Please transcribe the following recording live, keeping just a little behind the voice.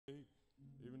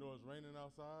it's raining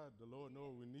outside, the Lord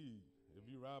knows what we need. If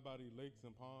you ride by these lakes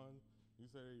and ponds, you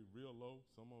say they real low,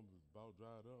 some of them is about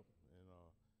dried up, and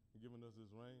He giving us this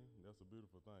rain. That's a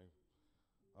beautiful thing.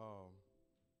 Um,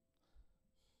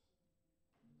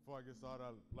 Before I get started,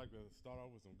 I'd like to start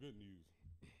off with some good news.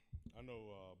 I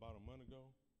know about a month ago,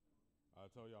 I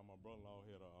told y'all my brother-in-law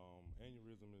had an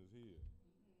aneurysm in his head,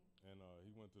 and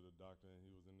he went to the doctor, and he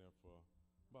was in there for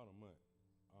about a month.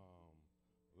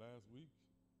 Last week,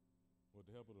 with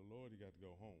the help of the Lord, he got to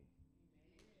go home.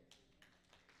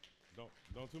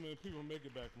 Don't too many people make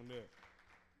it back from that.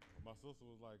 My sister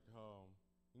was like,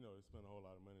 they spent a whole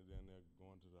lot of money down there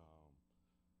going to the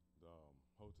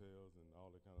hotels and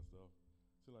all that kind of stuff.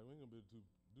 She's like, we ain't gonna be able to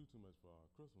do too much for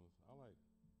Christmas. I like,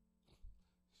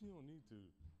 she don't need to.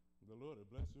 The Lord has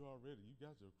blessed you already. You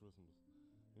got your Christmas.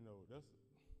 That's.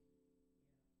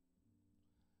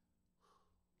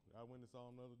 I went and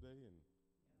saw him the other day, and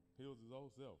he was his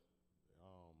old self.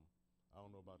 I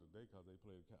don't know about today because they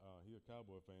played. He a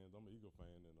Cowboy fan. I'm an Eagle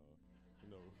fan, and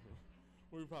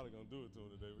we're probably gonna do it to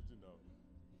him today. But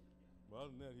but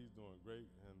other than that, he's doing great.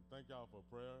 And thank y'all for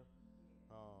prayer.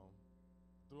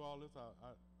 Through all this,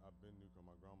 I've been new because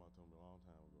my grandma told me a long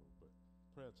time ago. But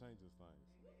prayer changes things,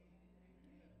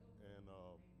 and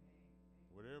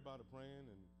with everybody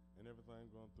praying and everything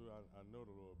going through, I know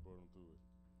the Lord brought them through it.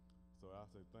 So I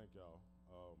say thank y'all.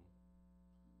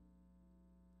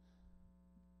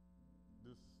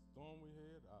 This storm we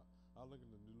had, I looked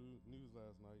at the news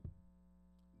last night,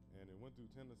 and it went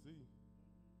through Tennessee,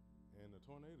 and the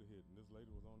tornado hit, and this lady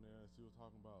was on there, and she was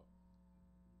talking about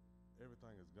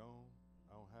everything is gone.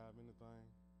 I don't have anything.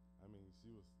 I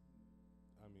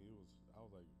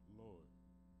was like, Lord,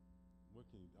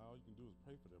 all you can do is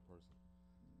pray for that person.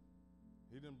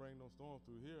 He didn't bring no storm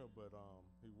through here, but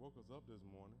he woke us up this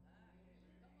morning.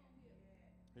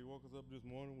 He woke us up this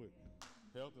morning with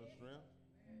health and strength.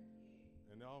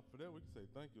 And all for that, we can say,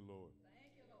 thank you, Lord.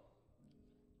 Thank you, Lord.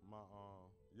 My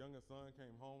youngest son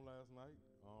came home last night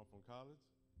from college.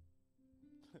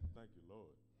 Thank you,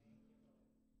 Lord.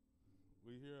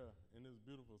 We here in this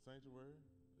beautiful sanctuary.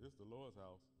 It's the Lord's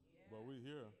house. Yeah. But we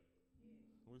here.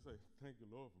 Yeah. We say, thank you,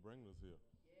 Lord, for bringing us here.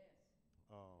 Yes.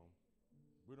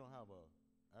 We don't have a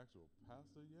actual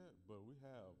pastor yet, but we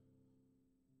have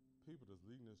people that's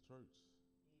leading this church,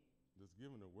 that's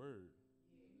giving the word.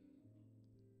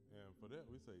 And for that,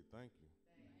 we say thank you.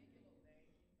 Thank you, Lord.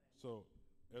 So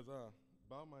as I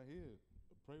bow my head,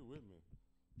 pray with me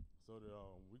so that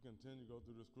we continue to go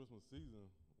through this Christmas season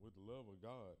with the love of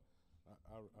God.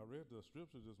 I read the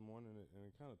scripture this morning, and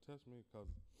it kind of touched me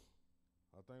because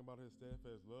I think about His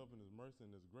steadfast love and His mercy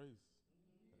and His grace,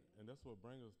 and that's what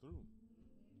brings us through.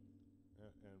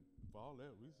 And for all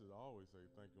that, we should always say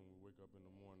thank you when we wake up in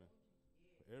the morning,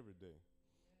 every day.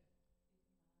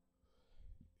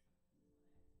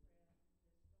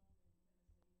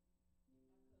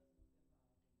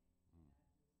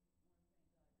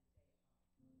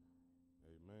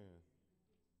 Amen.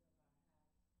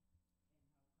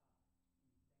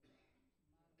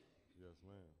 Yes,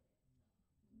 ma'am.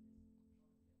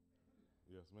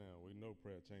 Yes, ma'am. We know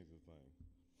prayer changes things.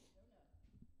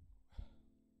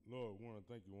 Lord, we want to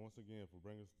thank you once again for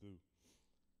bringing us through.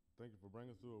 Thank you for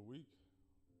bringing us through a week.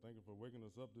 Thank you for waking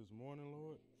us up this morning,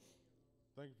 Lord.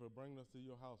 Thank you for bringing us to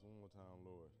your house one more time,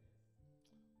 Lord.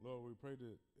 Lord, we pray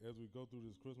that as we go through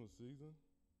this Christmas season,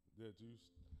 that you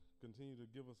continue to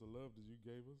give us the love that you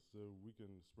gave us so we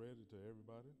can spread it to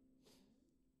everybody.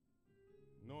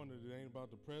 Knowing that it ain't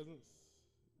about the presents,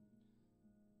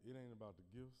 it ain't about the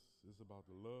gifts, it's about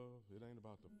the love, it ain't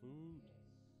about the food,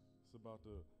 it's about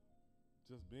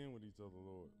just being with each other,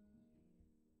 Lord.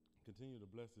 Continue to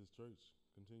bless this church,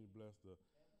 continue to bless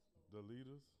the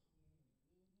leaders,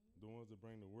 the ones that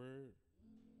bring the word,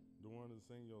 the ones that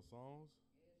sing your songs.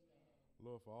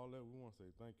 Lord, for all that, we want to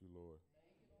say thank you, Lord.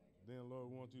 Then, Lord,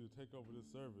 we want you to take over this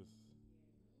service.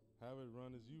 Have it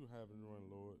run as you have it run,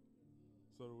 Lord,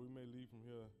 so that we may leave from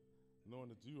here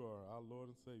knowing that you are our Lord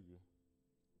and Savior.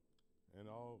 And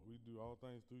we do all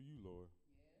things through you, Lord.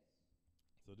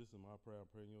 Yes. So this is my prayer. I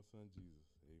pray in your Son, Jesus.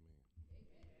 Amen.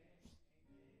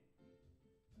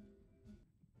 Amen.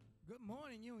 Good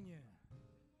morning, Union.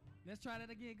 Let's try that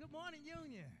again. Good morning,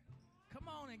 Union. Come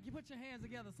on and put your hands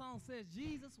together. The song says,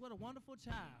 Jesus, what a wonderful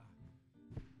child.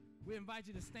 We invite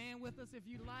you to stand with us if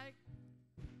you like.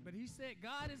 But he said,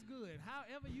 God is good.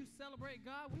 However you celebrate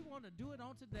God, we want to do it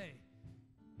on today.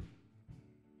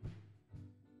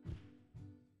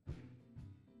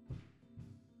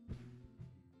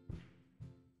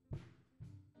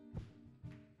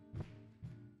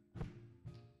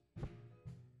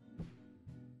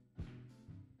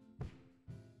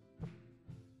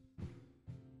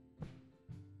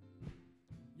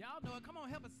 Y'all know it. Come on,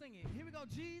 help us sing it. Here we go.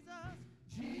 Jesus.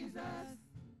 Jesus,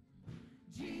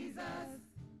 Jesus,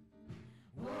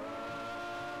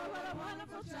 oh, what a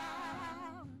wonderful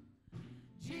child.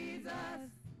 Jesus,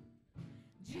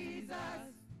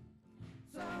 Jesus,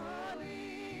 so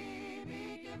holy,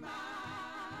 meek and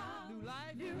mild. New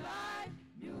life. New life,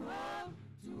 new hope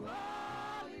to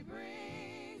all he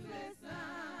brings.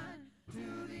 Listen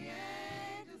to the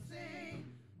angels sing.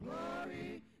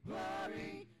 Glory,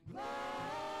 glory,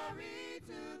 glory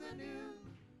to the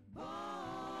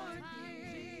newborn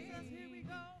King. Jesus, here we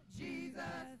go.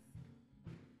 Jesus,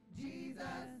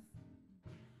 Jesus,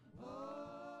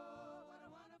 oh, what a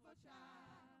wonderful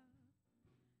child.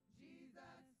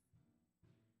 Jesus,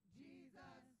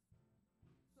 Jesus,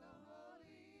 so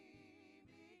holy,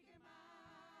 meek and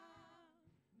mild.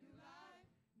 New life,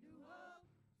 new hope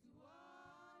to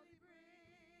all he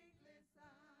brings.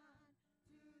 Listen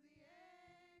to the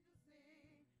angels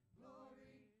sing.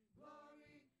 Glory,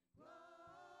 glory,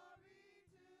 glory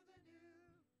to the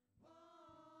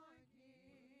newborn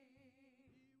King.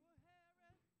 He was Herod by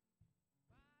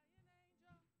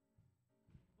an angel,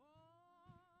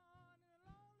 born in a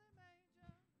lonely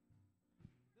manger.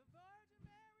 The Virgin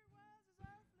Mary was his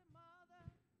earthly mother,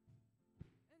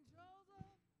 and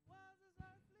Joseph was his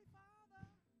earthly father.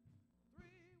 3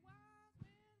 wise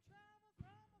men traveled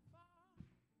from afar.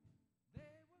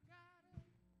 They were guided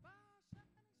by a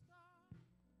shining star to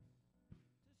see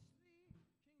King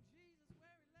Jesus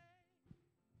where he lay,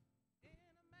 in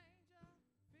a manger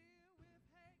filled with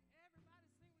hay.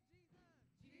 Everybody sing with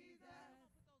Jesus.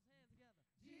 Jesus. Come on, put those hands together.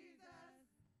 Jesus,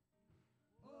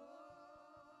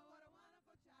 oh, what a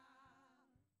wonderful child.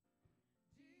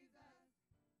 Jesus,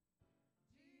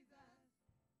 Jesus,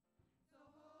 so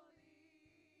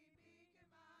holy, meek and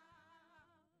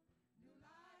mild. New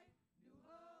life, new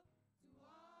hope to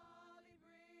all he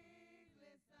brings.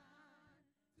 Listen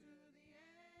to the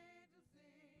angels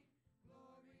sing.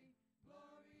 Glory,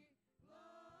 glory,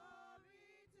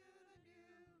 glory to the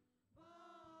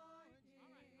newborn King.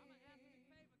 All right, I'm going to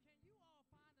ask you a favor. Can you all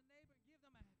find a neighbor and give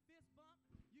them a fist bump?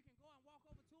 You can go and walk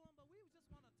over to them, but we just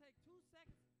want to take 2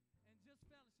 seconds and just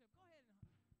fellowship. Go ahead and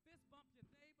fist bump your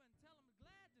neighbor and tell them,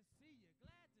 glad to see you,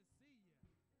 glad to see you.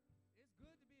 It's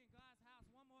good to be in God's house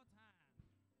one more time.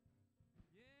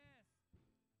 Yes,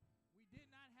 we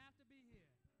did not have to be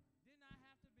here. Did not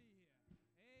have to be here.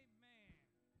 Amen.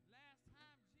 Last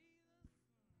time, Jesus.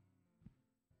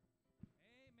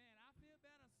 Amen. I feel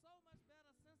better, so much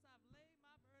better since I've laid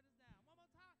my burdens down. One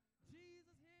more time.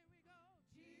 Jesus, here we go.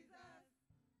 Jesus,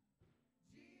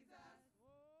 Jesus,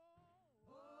 Oh,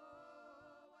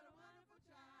 oh, what a wonderful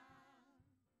child.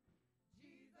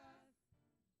 Jesus,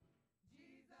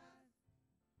 Jesus,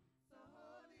 so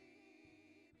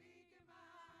holy, meek and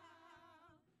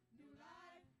mild. New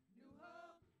life, new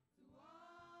hope to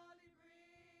all he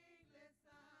brings.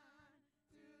 Listen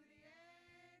to the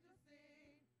angels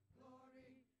sing.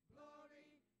 Glory,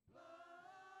 glory,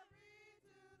 glory to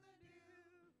the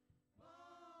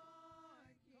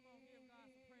newborn King. come on, give God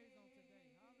some praise on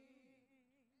today. Hallelujah.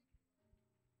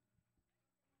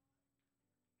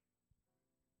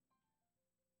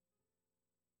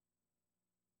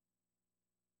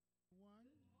 One,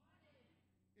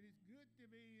 it is good to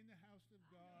be in the house of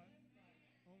God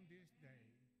on this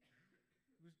day.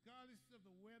 Regardless of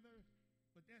the weather,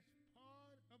 but that's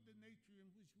part of the nature in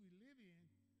which we live in.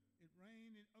 It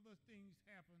rains and other things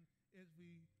happen as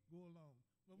we go along.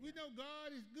 But we know God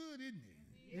is good, isn't he?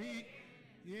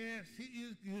 Yes, he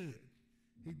is good.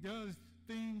 He does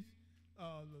things,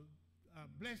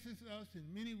 blesses us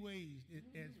in many ways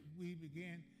as we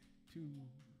begin to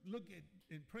look at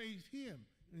and praise him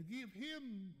and give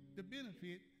him the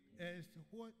benefit as to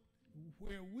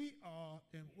where we are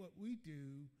and what we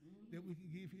do, that we can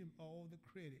give him all the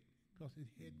credit. Because it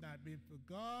had not been for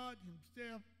God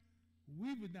himself,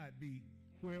 we would not be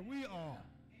where we are.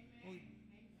 Oh,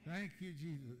 thank you,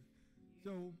 Jesus.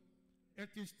 So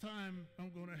at this time,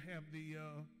 I'm going to have the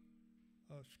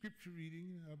scripture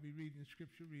reading. I'll be reading the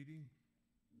scripture reading.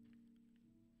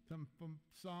 Some from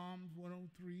Psalms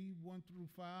 103, 1 through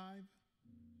 5.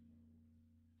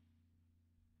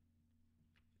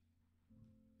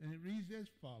 And it reads as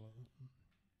follows.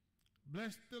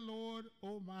 Bless the Lord,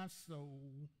 O my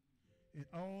soul, and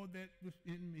all that was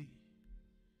in me.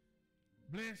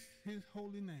 Bless his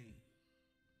holy name.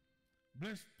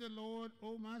 Bless the Lord,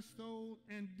 O my soul,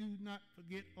 and do not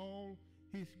forget all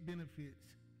his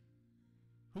benefits,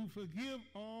 who forgive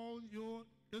all your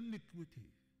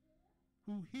iniquities,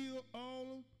 who heal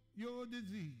all your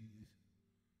disease,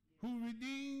 who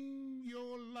redeem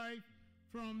your life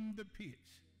from the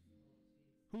pits,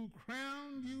 who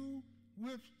crown you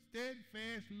with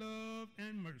steadfast love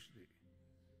and mercy,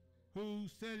 who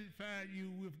satisfy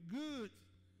you with goods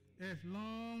as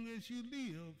long as you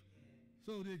live,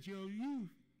 so that your youth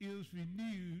is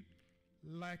renewed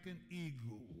like an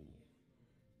eagle.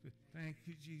 So thank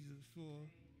you, Jesus, for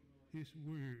his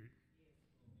word.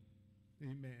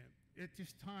 Amen. At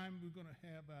this time, we're going to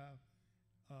have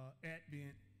our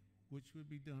Advent, which will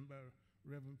be done by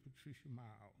Reverend Patricia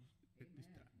Miles at this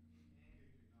time.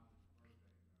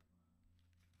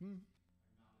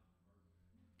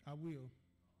 I will.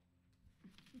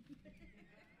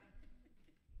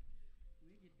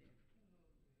 We'll get there.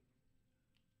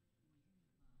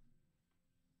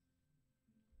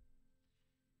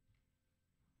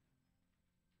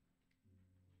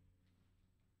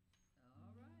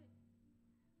 All right.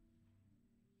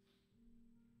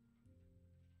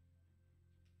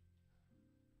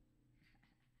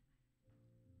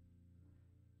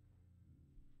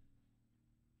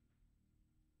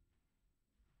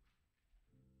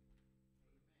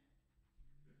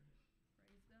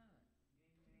 Praise God.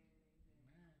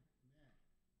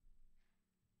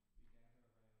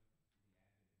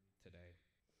 Today,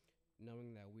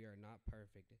 knowing that we are not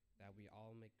perfect, that we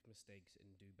all make mistakes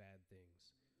and do bad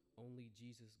things. Only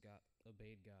Jesus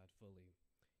obeyed God fully.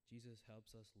 Jesus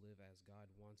helps us live as God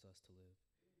wants us to live.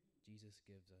 Jesus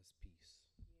gives us peace.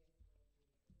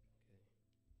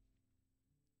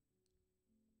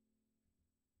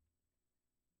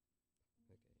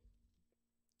 Okay.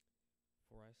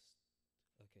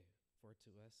 Okay. For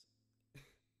to us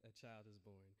a child is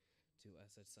born, to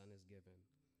us a son is given,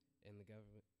 and the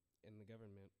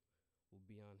government will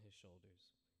be on his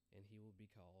shoulders, and he will be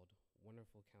called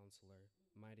Wonderful Counselor,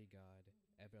 Mighty God,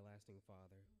 Everlasting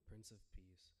Father, Prince of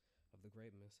Peace. Of the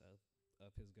greatness of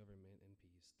his government and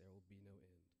peace there will be no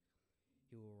end.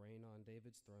 He will reign on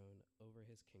David's throne over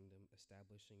his kingdom,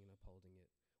 establishing and upholding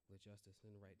it with justice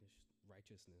and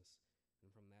righteousness, and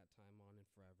from that time on and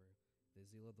forever, the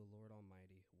zeal of the Lord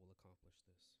Almighty will accomplish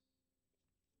this.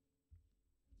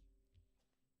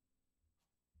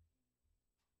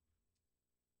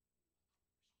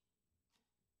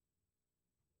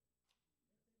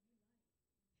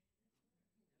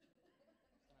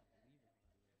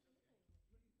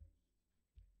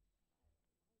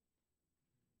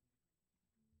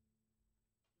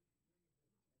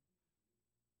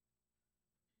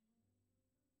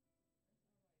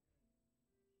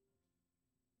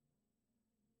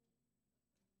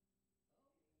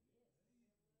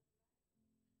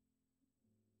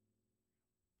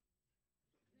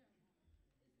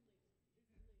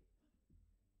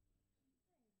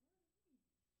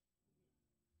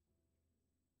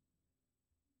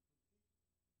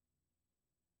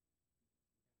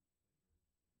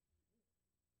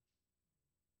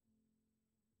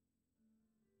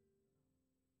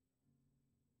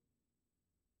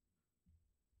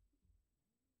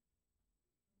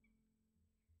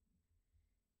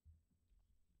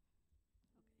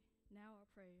 Now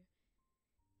our prayer.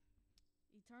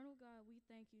 Eternal God, we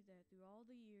thank you that through all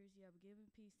the years you have given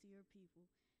peace to your people.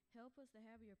 Help us to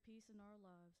have your peace in our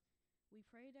lives. We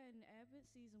pray that in the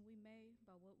Advent season we may,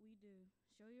 by what we do,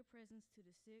 show your presence to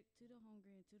the sick, to the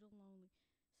hungry, and to the lonely,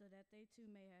 so that they too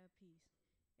may have peace.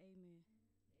 Amen.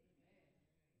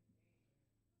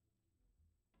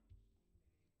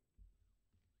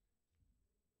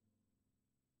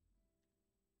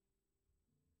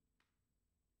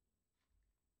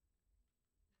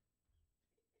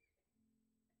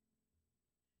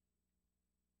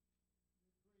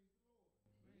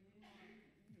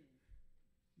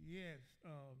 Yes.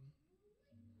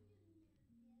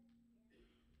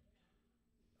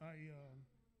 I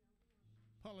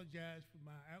apologize for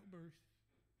my outburst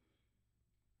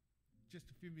just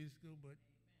a few minutes ago, but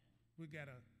we got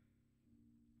a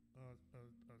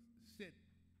set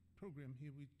program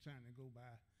here we're trying to go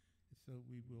by, and so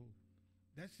we will.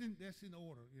 That's in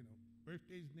order, you know.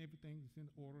 Birthdays and everything is in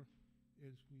order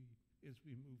as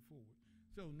we move forward.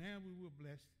 So now we will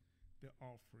bless the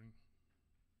offering.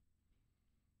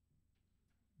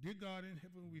 Dear God in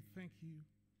heaven, we thank you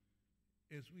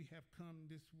as we have come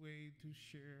this way to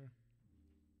share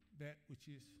that which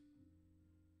is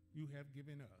you have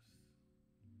given us.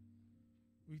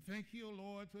 We thank you, O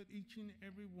Lord, for each and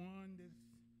every one that's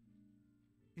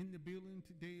in the building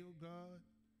today, O God.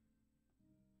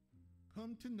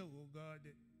 Come to know, O God,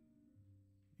 that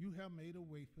you have made a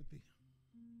way for them.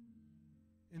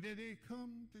 And that they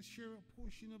come to share a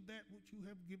portion of that which you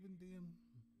have given them.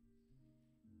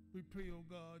 We pray, oh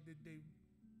God, that they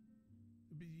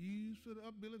be used for the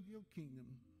upbuilding of your kingdom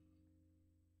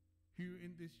here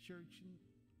in this church and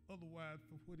otherwise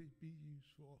for what it be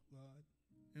used for, God.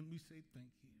 And we say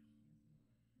thank you.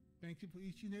 Thank you for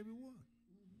each and every one.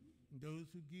 And those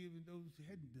who give and those who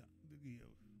hadn't done to give.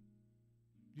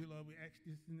 Dear Lord, we ask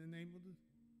this in the name of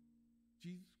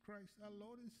Jesus Christ, our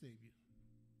Lord and Savior.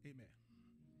 Amen.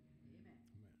 Amen.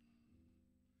 Amen.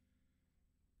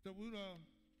 So we're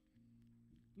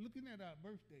looking at our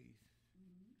birthdays.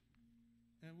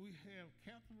 And we have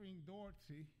Catherine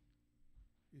Dorsey.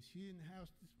 Is she in the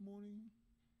house this morning?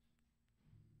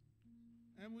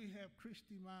 And we have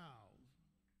Christy Miles.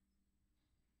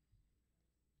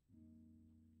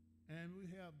 And we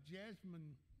have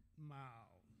Jasmine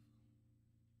Miles.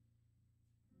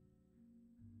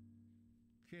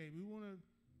 Okay, we want to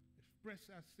express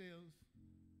ourselves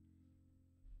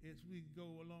as we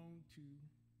go along to,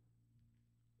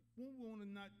 we want to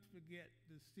not forget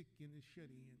the sick and the shut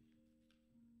in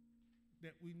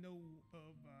that we know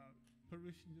of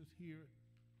parishioners here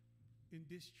in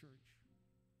this church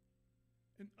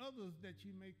and others that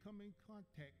you may come in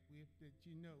contact with that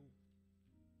you know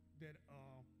that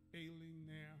are ailing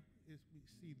now as we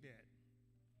see that.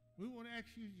 We want to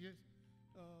ask you just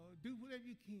do whatever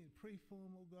you can. Pray for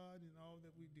them, oh God, in all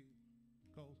that we do,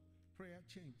 because prayer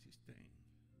changes things.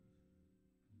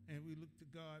 And we look to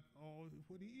God for all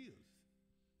what he is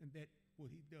and that what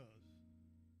he does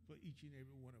for each and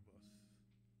every one of us.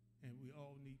 And we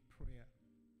all need prayer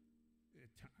at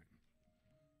times.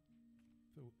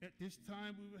 So at this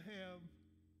time, we will have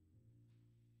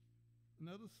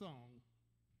another song.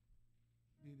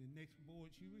 Then the next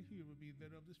voice you will hear will be that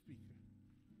of the speaker.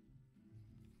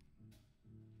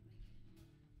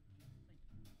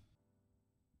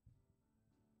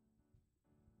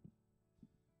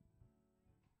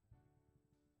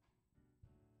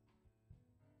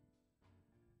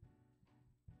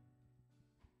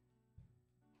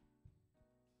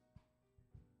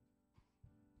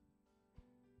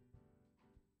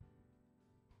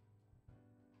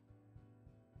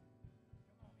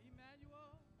 Come on,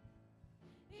 Emmanuel.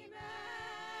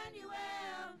 Emmanuel,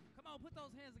 Come on, put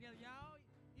those hands together, y'all.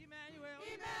 Emmanuel.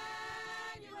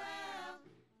 Emmanuel,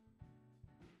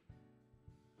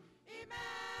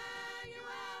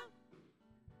 Emmanuel,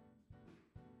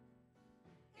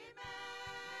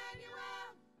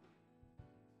 Emmanuel,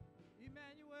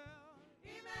 Emmanuel.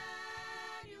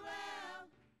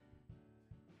 Emmanuel,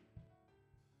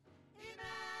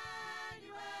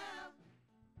 Emmanuel,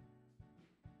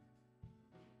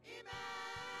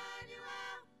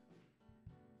 Emmanuel,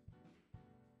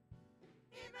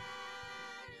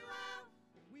 Emmanuel.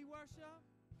 We worship.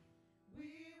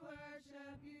 We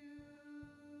worship you.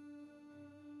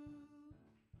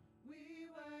 We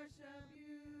worship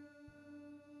you.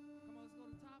 Come on, let's go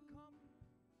to the top. Come.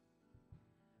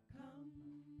 Come.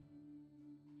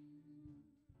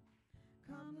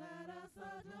 Come, let us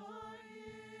adore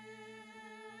him.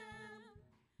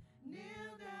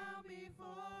 Kneel down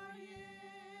before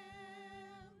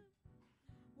him.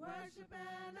 Worship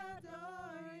and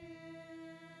adore him.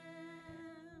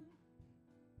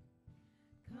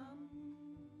 Come.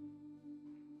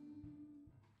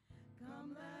 Come,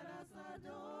 let us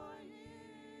adore him.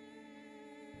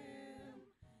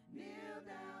 Kneel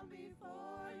down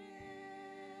before him.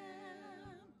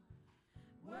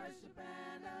 Worship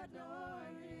and adore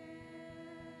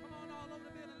him. Come on, all over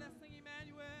the building. Let's sing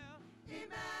Emmanuel.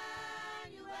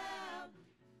 Emmanuel.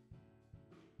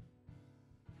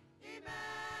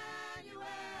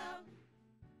 Emmanuel.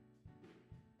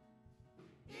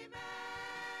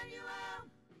 Emmanuel.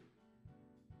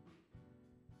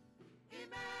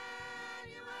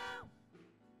 Emmanuel.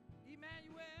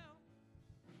 Emmanuel.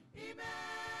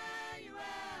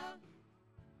 Emmanuel.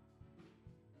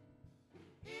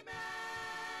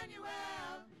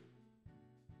 Emmanuel.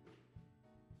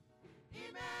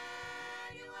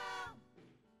 Emmanuel.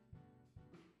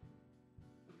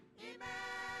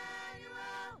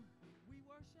 Emmanuel. We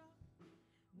worship.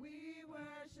 We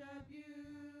worship you.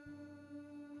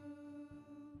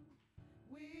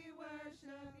 We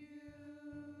worship you.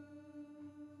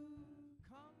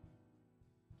 Come.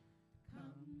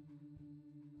 Come.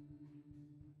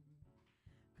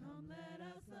 Come, let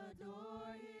us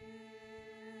adore him.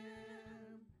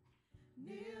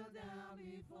 Kneel down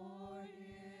before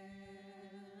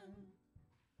him.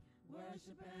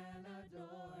 Worship and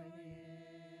adore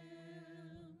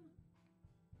him.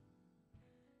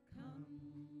 Come.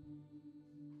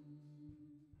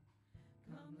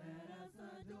 Come, let us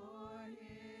adore him.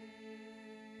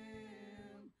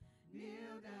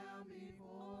 Kneel down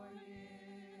before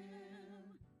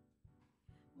him.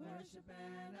 Worship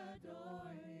and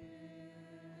adore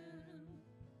him.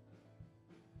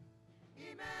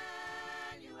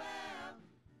 Emmanuel.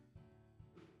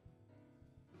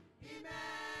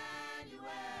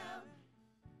 Emmanuel.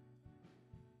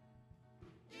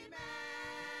 Emmanuel.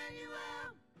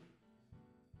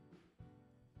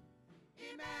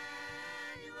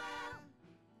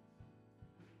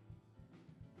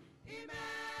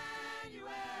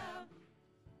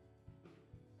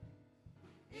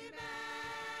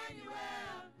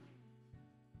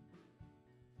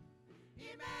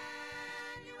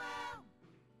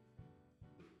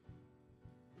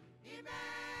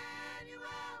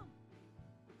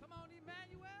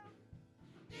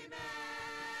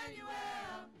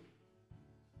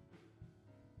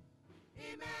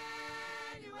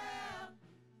 Emmanuel.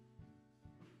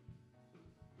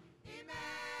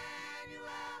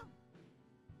 Emmanuel.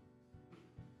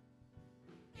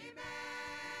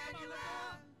 Emmanuel.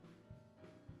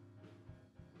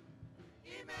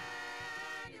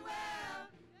 Emmanuel.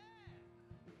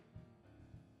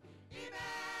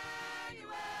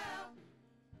 Emmanuel.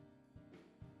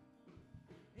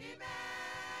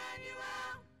 Emmanuel.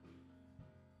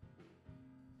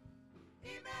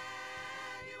 Emmanuel.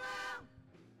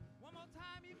 One more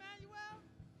time, Emmanuel.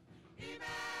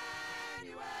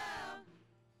 Emmanuel.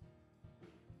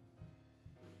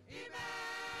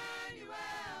 Emmanuel.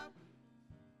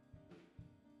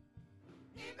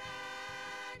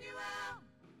 Emmanuel.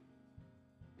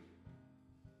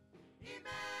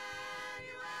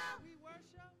 Emmanuel. We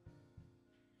worship.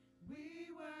 We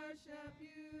worship you.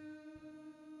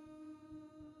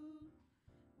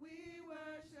 We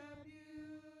worship you.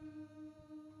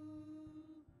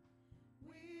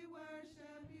 We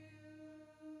worship you.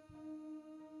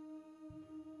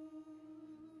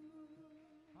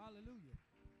 Hallelujah.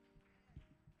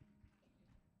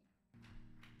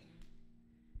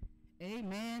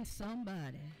 Amen,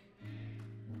 somebody.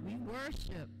 We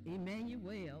worship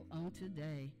Emmanuel on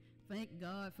today. Thank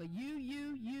God for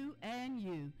you, and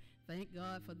you. Thank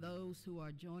God for those who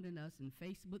are joining us in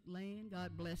Facebook land.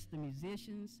 God bless the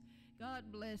musicians.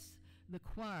 God bless the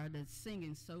choir that's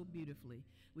singing so beautifully.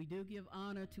 We do give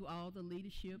honor to all the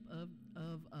leadership of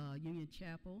Union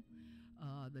Chapel,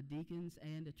 the deacons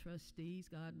and the trustees.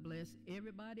 God bless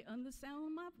everybody under the sound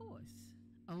of my voice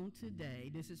on today.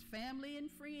 This is Family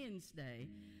and Friends Day,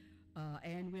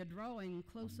 and we're drawing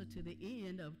closer to the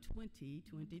end of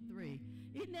 2023.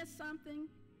 Isn't that something?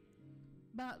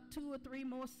 About 2 or 3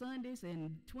 more Sundays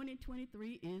and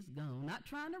 2023 is gone. Not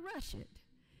trying to rush it,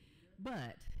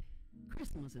 but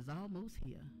Christmas is almost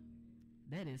here.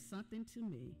 That is something to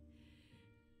me.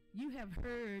 You have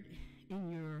heard in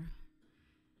your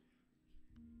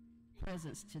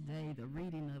presence today the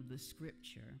reading of the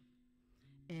scripture,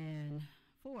 and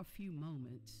for a few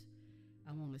moments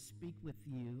I want to speak with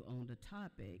you on the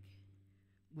topic,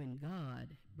 when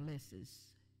God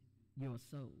blesses your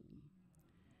soul.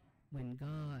 When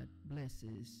God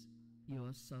blesses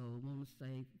your soul. I want to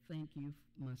say thank you,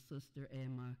 my sister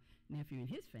and my nephew and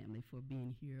his family, for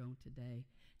being here on today.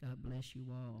 God bless you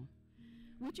all.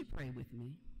 Would you pray with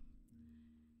me?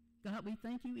 God, we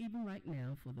thank you even right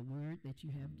now for the word that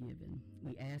you have given.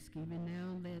 We ask even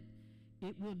now that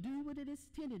it will do what it is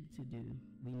intended to do.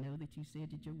 We know that you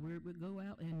said that your word would go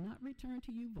out and not return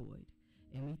to you void,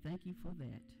 and we thank you for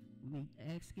that. We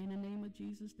ask in the name of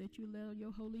Jesus that you allow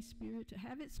your Holy Spirit to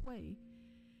have its way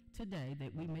today,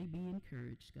 that we may be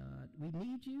encouraged, God. We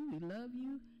need you. We love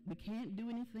you. We can't do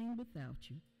anything without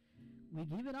you. We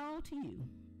give it all to you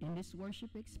in this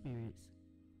worship experience.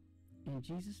 In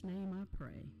Jesus' name I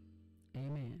pray.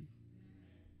 Amen.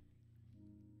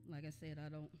 Like I said, I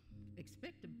don't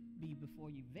expect to be before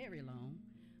you very long,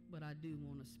 but I do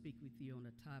want to speak with you on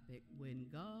the topic, when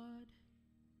God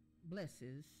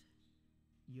blesses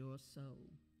your soul.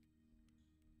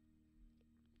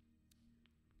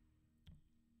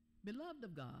 Beloved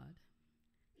of God,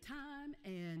 time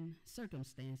and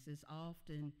circumstances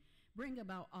often bring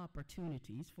about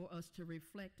opportunities for us to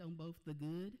reflect on both the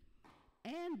good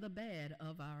and the bad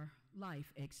of our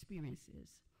life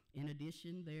experiences. In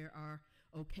addition, there are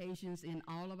occasions in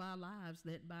all of our lives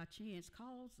that by chance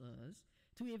cause us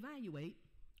to evaluate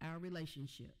our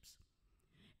relationships.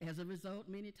 As a result,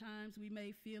 many times we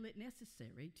may feel it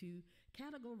necessary to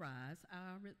categorize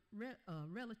our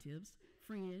relatives,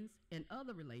 friends, and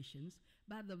other relations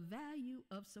by the value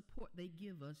of support they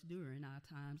give us during our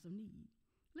times of need.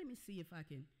 Let me see if I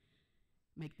can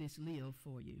make this live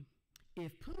for you.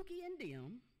 If Pookie and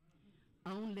them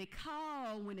only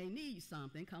call when they need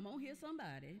something, come on here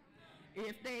somebody,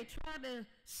 if they try to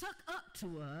suck up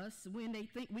to us when they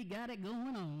think we got it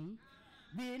going on,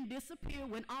 then disappear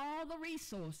when all the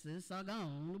resources are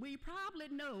gone, we probably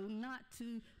know not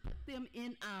to put them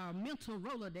in our mental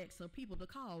Rolodex of people to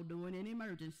call during an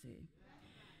emergency.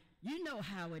 You know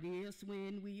how it is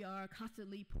when we are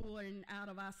constantly pouring out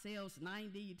of ourselves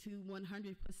 90 to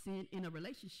 100% in a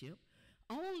relationship,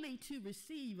 only to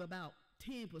receive about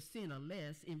 10% or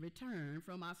less in return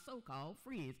from our so-called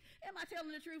friends. Am I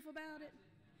telling the truth about it?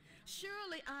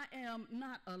 Surely I am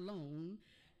not alone,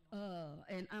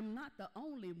 and I'm not the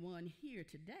only one here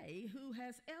today who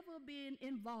has ever been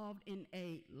involved in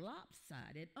a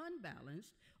lopsided,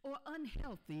 unbalanced, or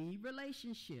unhealthy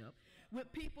relationship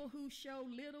with people who show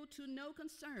little to no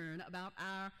concern about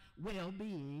our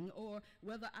well-being or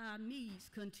whether our needs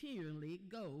continually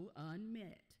go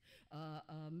unmet.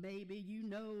 Maybe you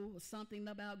know something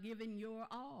about giving your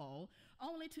all,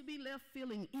 only to be left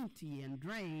feeling empty and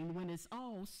drained when it's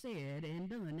all said and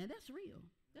done. And that's real.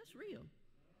 That's real.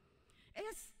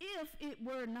 As if it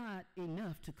were not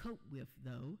enough to cope with,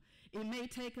 though, it may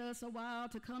take us a while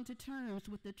to come to terms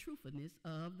with the truthfulness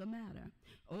of the matter.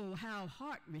 Oh, how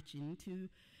heart-wrenching to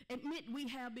admit we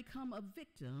have become a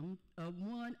victim of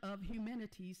one of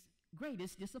humanity's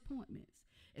greatest disappointments,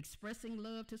 expressing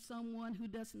love to someone who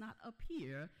does not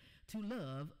appear to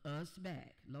love us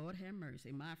back. Lord have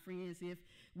mercy. My friends, if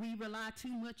we rely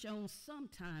too much on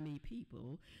sometimey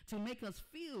people to make us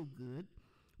feel good,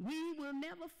 we will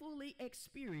never fully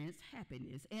experience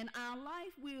happiness, and our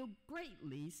life will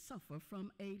greatly suffer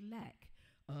from a lack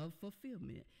of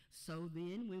fulfillment. So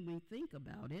then, when we think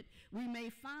about it, we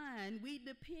may find we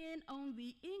depend on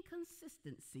the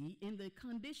inconsistency in the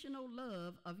conditional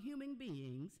love of human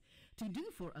beings to do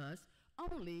for us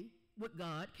only what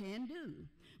God can do.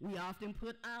 We often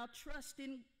put our trust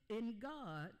in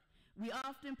God. We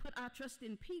often put our trust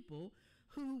in people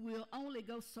who will only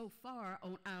go so far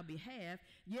on our behalf,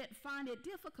 yet find it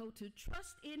difficult to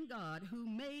trust in God, who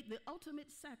made the ultimate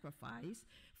sacrifice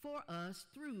for us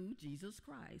through Jesus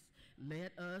Christ.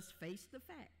 Let us face the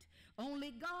fact.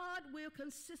 Only God will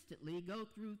consistently go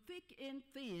through thick and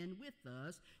thin with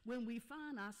us when we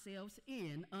find ourselves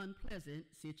in unpleasant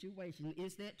situations.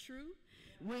 Is that true?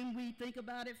 When we think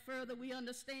about it further, we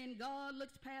understand God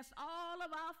looks past all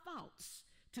of our faults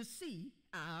to see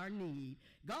our need.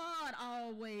 God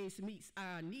always meets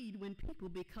our need when people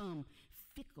become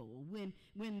fickle,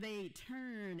 when they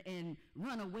turn and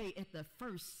run away at the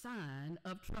first sign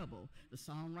of trouble. The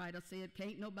songwriter said,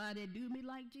 can't nobody do me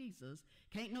like Jesus.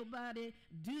 Can't nobody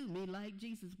do me like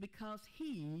Jesus, because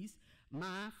he's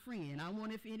my friend. I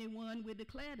wonder if anyone would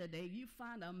declare today, you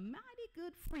find a mighty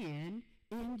good friend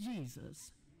in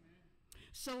Jesus.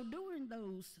 So during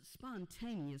those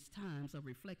spontaneous times of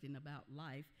reflecting about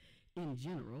life in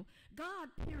general, God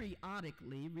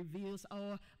periodically reveals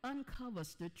or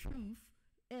uncovers the truth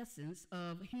essence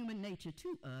of human nature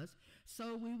to us,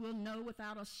 so we will know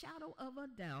without a shadow of a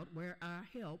doubt where our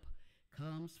help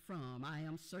comes from. I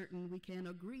am certain we can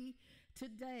agree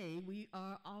today we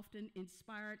are often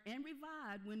inspired and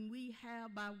revived when we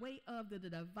have, by way of the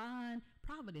divine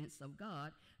providence of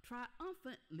God,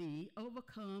 triumphantly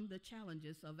overcome the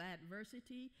challenges of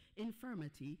adversity,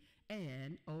 infirmity,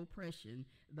 and oppression.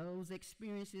 Those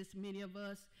experiences many of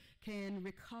us can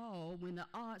recall when the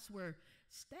odds were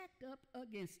stacked up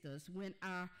against us, when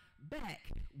our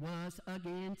back was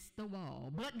against the wall.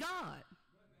 But God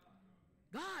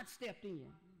stepped in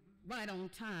right on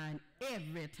time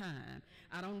every time.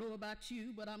 I don't know about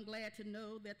you, but I'm glad to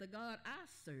know that the God I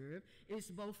serve is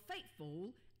both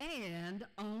faithful and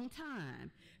on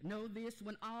time. Know this,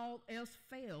 when all else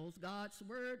fails, God's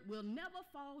word will never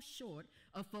fall short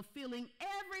of fulfilling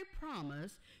every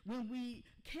promise. When we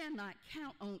cannot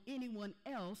count on anyone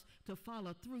else to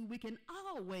follow through, we can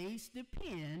always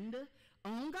depend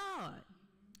on God.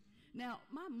 Now,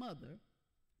 my mother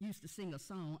used to sing a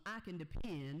song, I can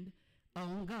depend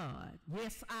on God.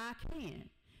 Yes, I can.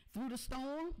 Through the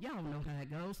storm, y'all know how it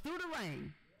goes. Through the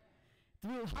rain,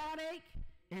 through heartache,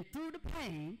 and through the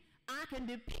pain, I can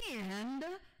depend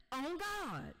on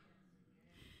God.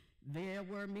 There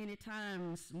were many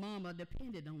times Mama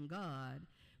depended on God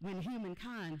when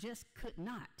humankind just could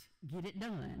not get it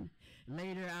done.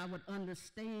 Later, I would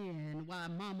understand why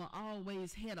Mama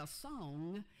always had a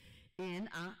song in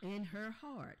her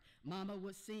heart. Mama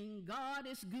would sing, God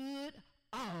is good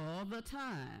all the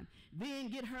time. Then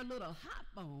get her little hop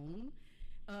on,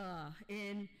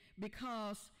 and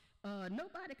because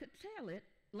nobody could tell it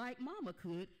like Mama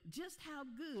could, just how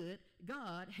good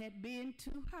God had been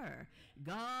to her.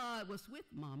 God was with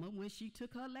Mama when she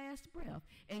took her last breath,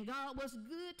 and God was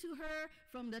good to her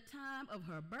from the time of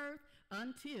her birth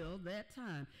until that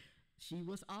time. She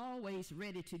was always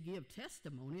ready to give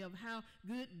testimony of how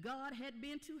good God had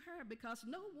been to her, because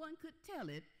no one could tell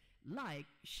it like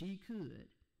she could.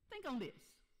 Think on this.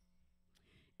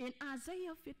 In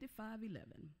Isaiah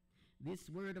 55:11, this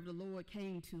word of the Lord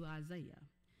came to Isaiah.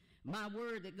 My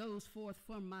word that goes forth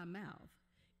from my mouth,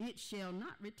 it shall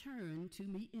not return to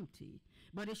me empty,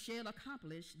 but it shall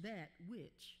accomplish that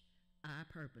which I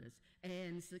purpose,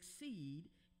 and succeed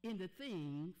in the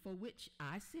thing for which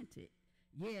I sent it.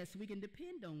 Yes, we can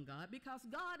depend on God, because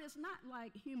God is not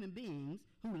like human beings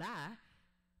who lie.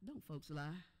 Don't folks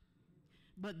lie?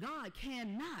 But God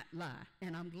cannot lie,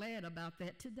 and I'm glad about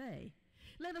that today.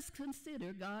 Let us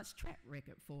consider God's track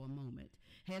record for a moment.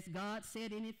 Has God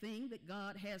said anything that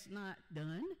God has not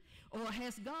done? Or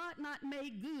has God not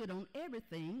made good on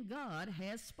everything God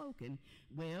has spoken?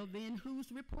 Well, then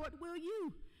whose report will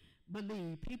you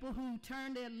believe? People who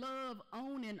turn their love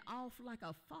on and off like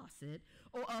a faucet,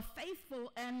 or a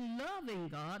faithful and loving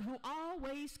God who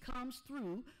always comes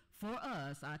through for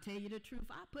us? I tell you the truth,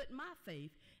 I put my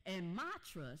faith and my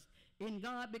trust in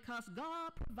God because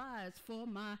God provides for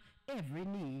my every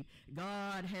need.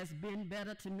 God has been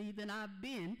better to me than I've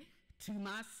been to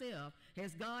myself.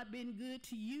 Has God been good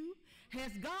to you?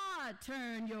 Has God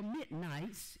turned your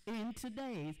midnights into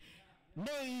days?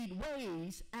 Made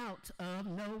ways out of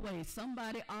no way.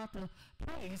 Somebody ought to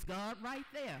praise God right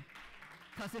there.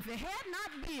 Because if it had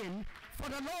not been for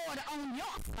the Lord on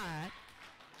your side,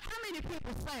 how many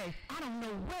people say, I don't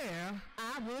know where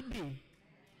I would be?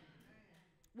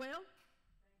 Well,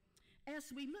 as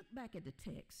we look back at the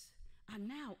text, I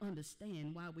now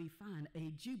understand why we find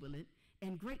a jubilant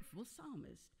and grateful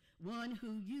psalmist, one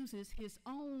who uses his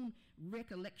own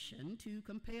recollection to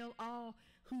compel all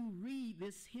who read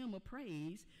this hymn of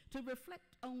praise to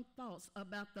reflect on thoughts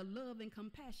about the love and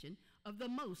compassion of the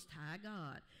Most High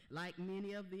God. Like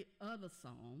many of the other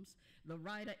psalms, the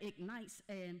writer ignites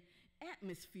an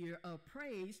atmosphere of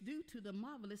praise due to the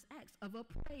marvelous acts of a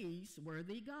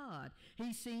praiseworthy God.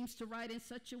 He seems to write in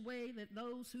such a way that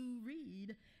those who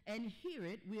read and hear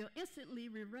it will instantly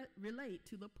relate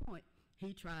to the point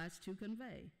he tries to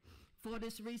convey. For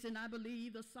this reason, I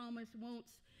believe the psalmist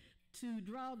wants to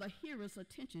draw the hearer's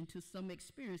attention to some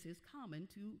experiences common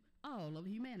to all of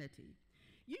humanity.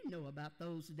 You know about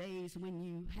those days when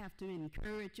you have to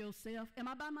encourage yourself. Am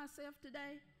I by myself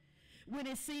today? When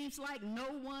it seems like no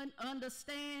one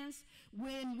understands,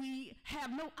 when we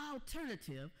have no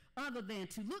alternative other than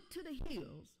to look to the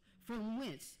hills from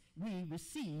whence we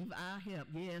receive our help.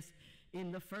 Yes,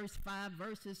 in the first 5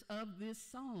 verses of this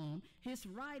psalm, his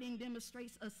writing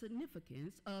demonstrates a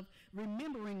significance of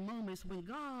remembering moments when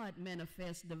God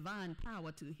manifests divine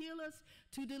power to heal us,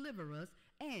 to deliver us,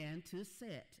 and to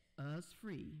set us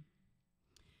free.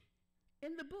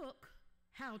 In the book,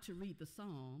 How to Read the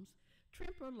Psalms,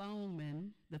 Tremper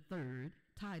Longman III,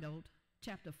 titled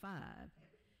Chapter 5,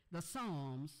 The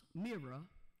Psalms, Mirror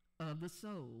of the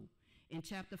Soul. In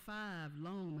Chapter 5,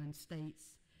 Longman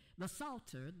states, the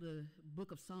Psalter, the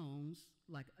book of Psalms,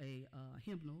 like a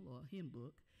hymnal or hymn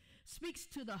book, speaks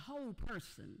to the whole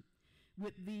person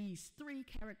with these 3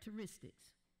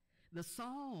 characteristics. The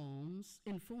Psalms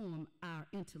inform our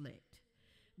intellect.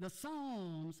 The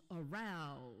Psalms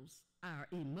arouse our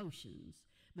emotions.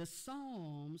 The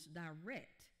Psalms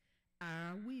direct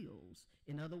our wills.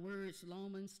 In other words,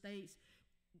 Longman states,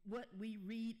 what we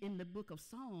read in the book of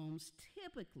Psalms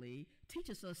typically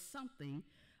teaches us something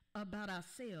about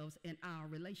ourselves and our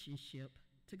relationship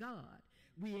to God.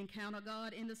 We encounter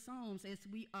God in the Psalms as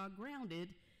we are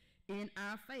grounded in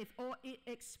our faith, or it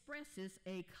expresses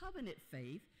a covenant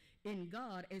faith in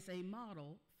God as a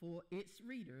model for its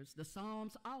readers. The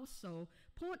Psalms also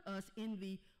point us in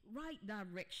the right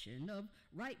direction of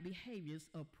right behaviors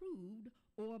approved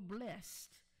or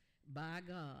blessed by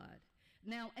God.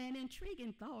 Now, an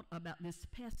intriguing thought about this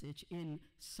passage in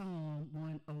Psalm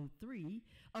 103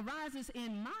 arises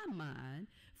in my mind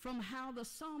from how the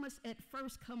psalmist at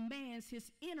first commands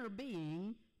his inner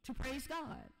being to praise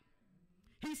God.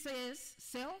 He says,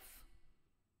 self,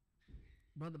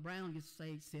 Brother Brown used to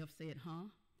say, self said, huh?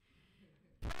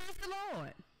 Praise the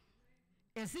Lord.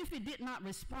 As if it did not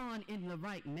respond in the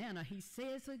right manner, he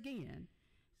says again,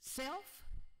 self,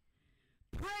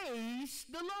 praise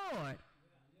the Lord.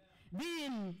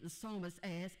 Then the psalmist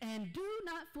asks, and do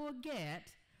not forget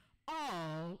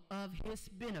all of his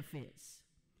benefits.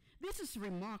 This is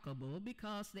remarkable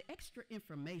because the extra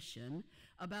information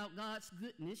about God's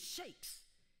goodness shakes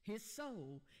his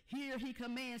soul. Here he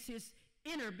commands his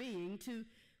inner being to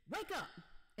wake up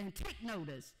and take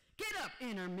notice. Get up,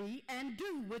 inner me, and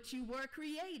do what you were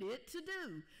created to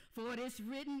do. For it is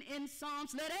written in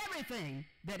Psalms, let everything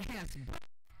that has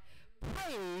breath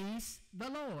praise the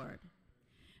Lord.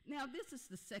 Now, this is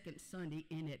the second Sunday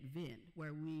in Advent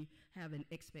where we have an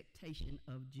expectation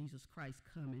of Jesus Christ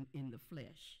coming in the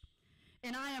flesh.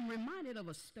 And I am reminded of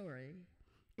a story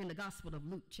in the Gospel of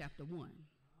Luke chapter 1.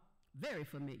 Very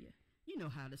familiar. You know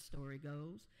how the story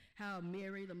goes. How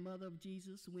Mary, the mother of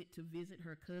Jesus, went to visit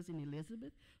her cousin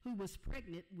Elizabeth, who was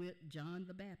pregnant with John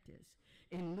the Baptist.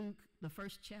 In Luke, the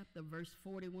first chapter, verse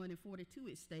 41 and 42,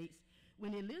 it states,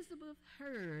 when Elizabeth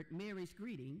heard Mary's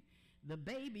greeting, the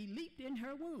baby leaped in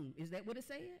her womb. Is that what it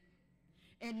said?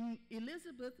 And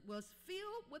Elizabeth was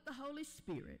filled with the Holy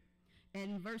Spirit.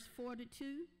 And verse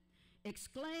 42,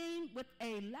 exclaimed with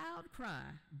a loud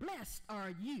cry, "Blessed are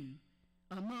you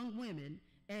among women,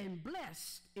 and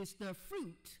blessed is the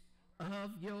fruit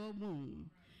of your womb."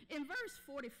 In verse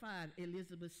 45,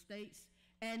 Elizabeth states,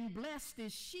 "And blessed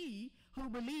is she who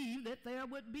believed that there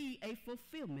would be a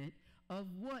fulfillment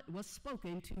of what was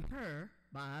spoken to her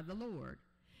by the Lord."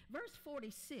 Verse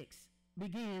 46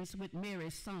 begins with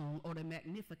Mary's song, or the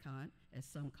Magnificat, as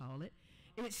some call it.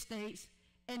 It states,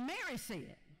 "And Mary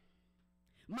said,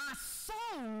 my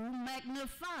soul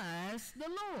magnifies the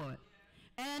Lord,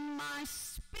 and my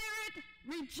spirit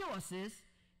rejoices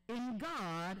in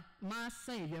God my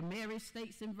Savior." Mary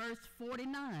states in verse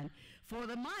 49, "For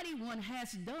the Mighty One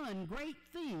has done great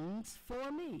things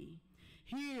for me."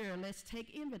 Here, let's take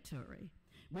inventory.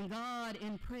 When God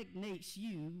impregnates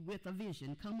you with a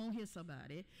vision, come on here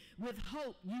somebody, with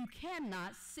hope you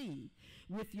cannot see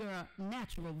with your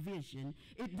natural vision,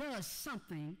 it does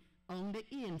something on the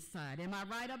inside. Am I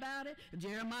right about it?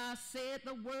 Jeremiah said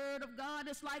the word of God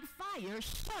is like fire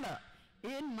shut up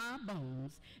in my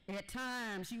bones. At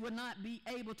times you will not be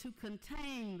able to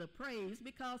contain the praise,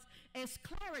 because as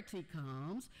clarity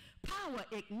comes, power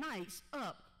ignites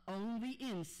up on the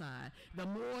inside. The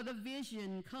more the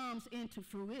vision comes into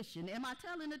fruition, am I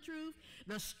telling the truth?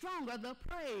 The stronger the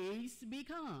praise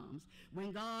becomes.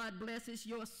 When God blesses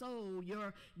your soul,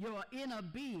 your inner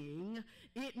being,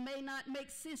 it may not make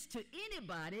sense to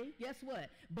anybody, guess what,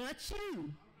 but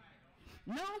you.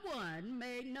 No one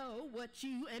may know what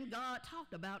you and God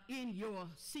talked about in your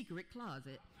secret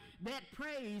closet. That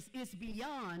praise is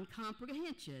beyond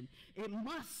comprehension. It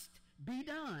must be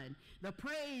done. The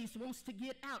praise wants to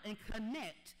get out and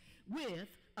connect with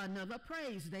another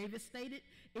praise. David stated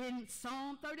in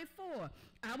Psalm 34,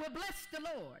 "I will bless the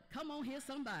Lord." Come on here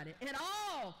somebody. "At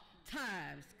all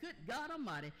times." Good God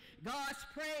Almighty. "God's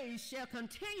praise shall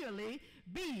continually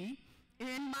be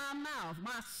in my mouth.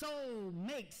 My soul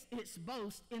makes its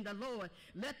boast in the Lord.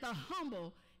 Let the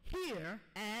humble hear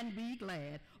and be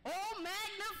glad. Oh,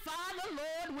 magnify the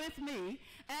Lord with me,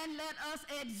 and let us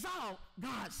exalt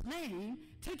God's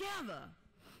name together."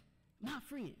 My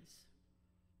friends,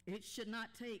 it should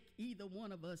not take either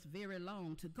one of us very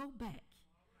long to go back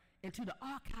into the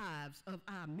archives of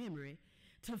our memory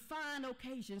to find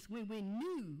occasions when we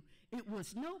knew it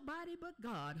was nobody but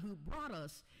God who brought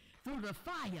us through the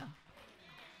fire,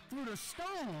 through the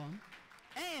storm,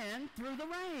 and through the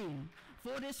rain.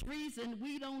 For this reason,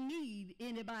 we don't need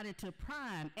anybody to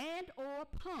prime and or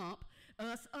pump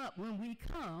us up when we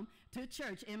come to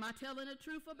church. Am I telling the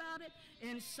truth about it?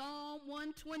 In Psalm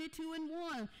 122 and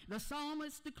 1, the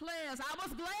psalmist declares, "I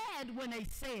was glad when they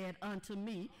said unto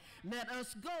me, let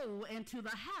us go into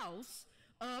the house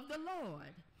of the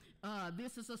Lord."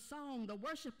 This is a song the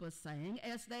worshipers sang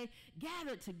as they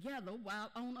gathered together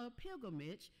while on a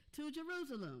pilgrimage to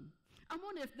Jerusalem. I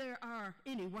wonder if there are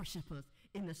any worshipers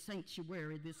in the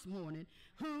sanctuary this morning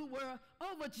who were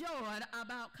overjoyed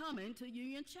about coming to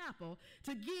Union Chapel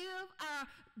to give our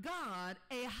God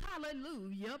a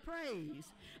hallelujah praise.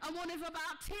 I wonder if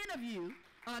about 10 of you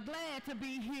are glad to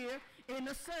be here in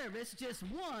the service just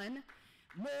one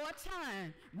more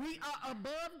time. We are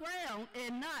above ground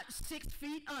and not 6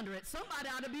 feet under it. Somebody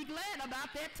ought to be glad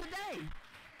about that today.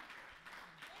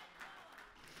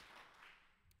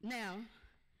 Now,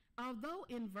 although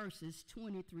in verses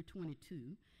 20 through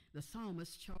 22, the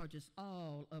psalmist charges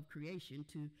all of creation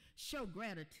to show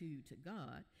gratitude to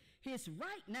God, his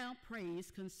right now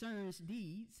praise concerns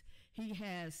deeds he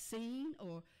has seen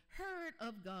or heard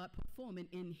of God performing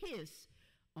in his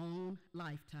own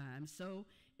lifetime. So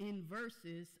in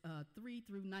verses 3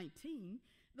 through 19,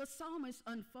 the psalmist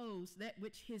unfolds that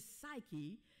which his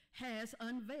psyche has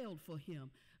unveiled for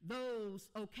him. Those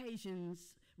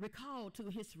occasions recalled to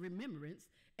his remembrance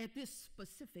at this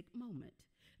specific moment.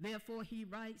 Therefore, he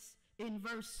writes in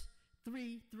verse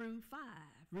 3 through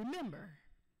 5, "Remember,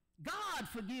 God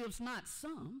forgives not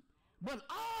some, but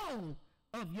all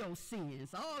of your sins."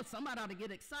 Oh, somebody ought to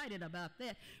get excited about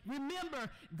that.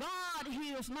 "Remember, God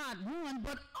heals not one,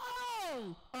 but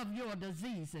all of your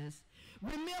diseases.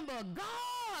 Remember,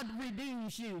 God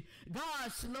redeems you.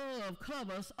 God's love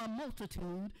covers a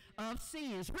multitude of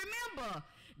sins. Remember,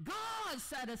 God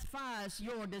satisfies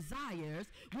your desires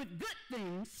with good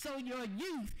things, so your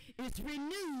youth is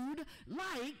renewed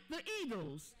like the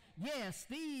eagles. Yes,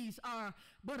 these are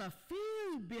but a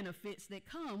few benefits that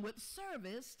come with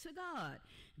service to God.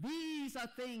 These are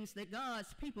things that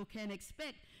God's people can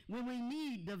expect when we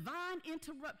need divine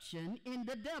interruption in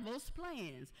the devil's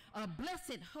plans. A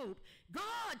blessed hope.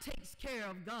 God takes care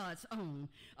of God's own.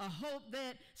 A hope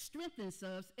that strengthens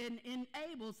us and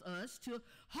enables us to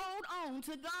hold on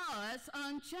to God's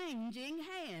unchanging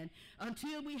hand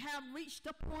until we have reached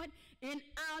a point in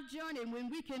our journey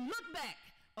when we can look back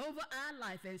over our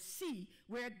life and see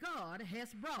where God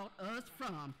has brought us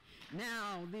from.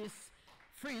 Now, this,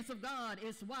 friends of God,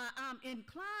 is why I'm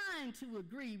inclined to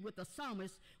agree with the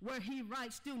psalmist where he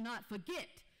writes, do not forget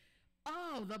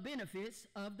all the benefits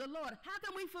of the Lord. How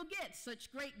can we forget such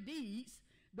great deeds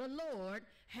the Lord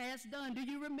has done? Do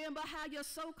you remember how your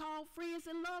so-called friends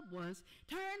and loved ones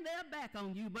turned their back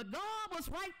on you, but God was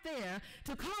right there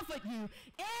to comfort you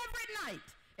every night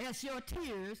as your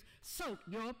tears soaked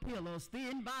your pillows?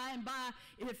 Then by and by,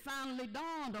 it finally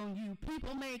dawned on you,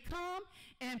 people may come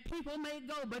and people may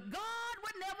go, but God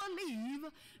would never leave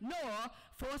nor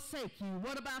forsake you.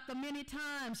 What about the many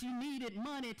times you needed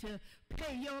money to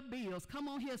pay your bills? Come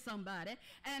on here, somebody.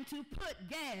 And to put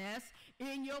gas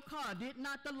in your car. Did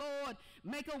not the Lord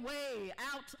make a way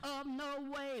out of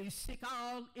no way? Sick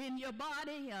all in your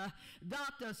body.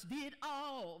 Doctors did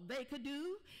all they could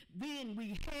do. Then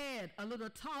we had a little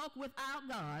talk with our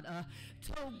God.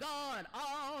 Told God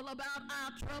all about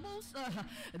our troubles.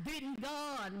 Didn't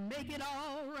God make it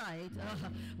all right?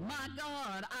 My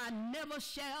God, I never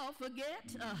shall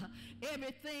forget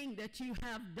everything that you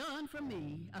have done for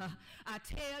me. I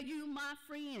tell you, my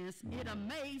friends, it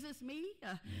amazes me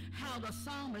how the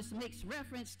psalmist makes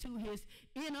reference to his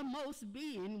innermost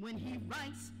being when he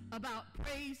writes about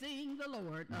praising the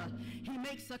Lord. He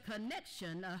makes a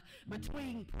connection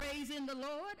between praising the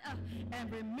Lord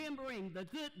and remembering the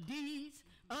good deeds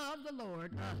of the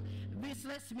Lord. This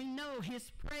lets me know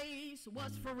his praise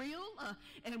was for real,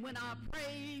 and when our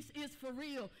praise is for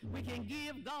real, we can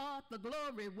give God the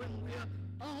glory when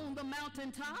we're on the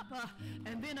mountaintop,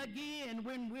 and then again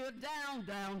when we're down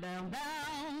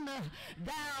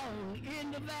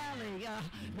in the valley.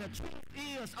 The truth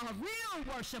is, a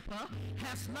real worshiper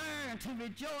has learned to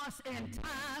rejoice in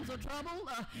times of trouble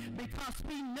because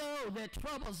we know that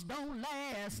troubles don't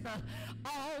last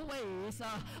always.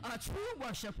 A true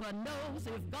worshiper knows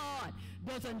if God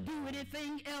doesn't do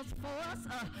anything else for us,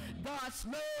 God's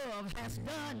love has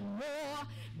done more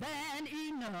than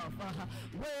enough.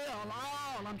 Well,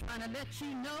 all I'm trying to let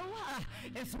you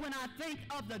know is when I think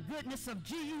of the goodness of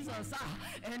Jesus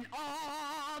and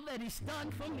all that he's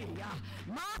done for me,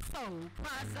 my soul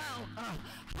cries out,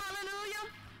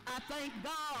 hallelujah. I thank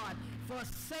God for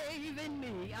saving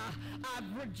me. I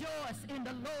rejoice in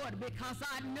the Lord because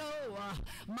I know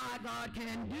my God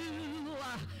can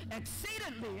do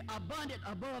exceedingly abundant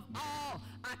above all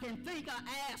I can think or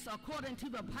ask according to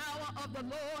the power of the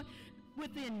Lord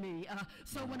within me.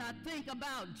 So when I think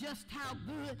about just how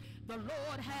good the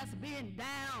Lord has been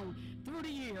down through the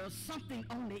years, something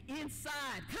on the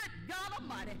inside, good God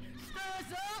Almighty,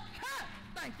 stirs up.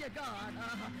 Thank you, God.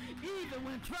 Even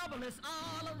when trouble is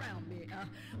all around me,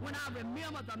 when I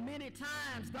remember the many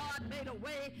times God made a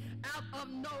way out of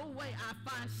no way, I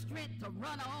find strength to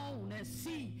run on and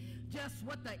see just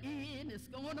what the end is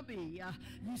going to be.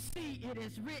 You see, it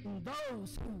is written,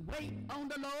 those who wait on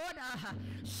the Lord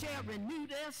shall renew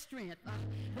their strength.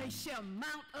 They shall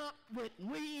mount up with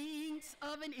wings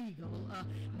of an eagle.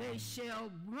 They shall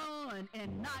run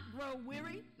and not grow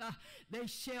weary. They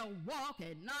shall walk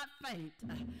and not faint.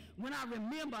 When I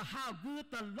remember how good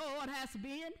the Lord has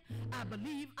been, I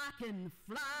believe I can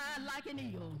fly like an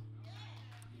eagle.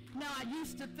 Now, I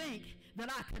used to think that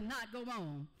I could not go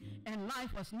on, and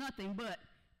life was nothing but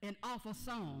an awful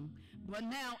song. But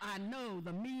now I know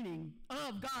the meaning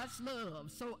of God's love,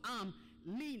 so I'm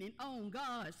leaning on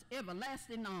God's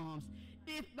everlasting arms.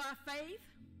 If by faith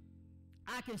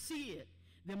I can see it,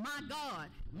 then my God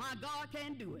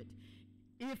can do it.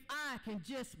 If I can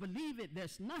just believe it,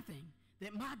 there's nothing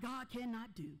that my God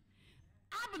cannot do.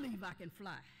 I believe I can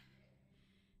fly.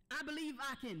 I believe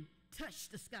I can touch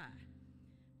the sky.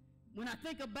 When I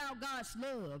think about God's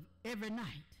love every night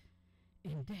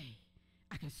and day,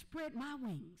 I can spread my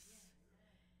wings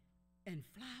and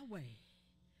fly away.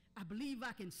 I believe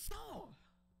I can soar.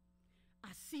 I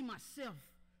see myself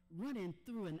running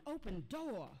through an open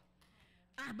door.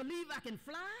 I believe I can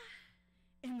fly,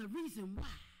 and the reason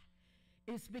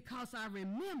why is because I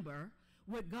remember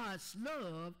what God's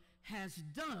love has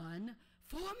done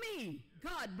for me.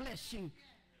 God bless you.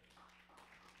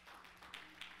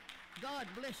 God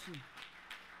bless you.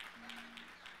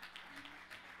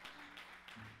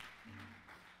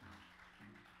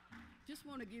 just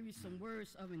want to give you some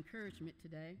words of encouragement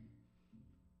today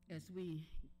as we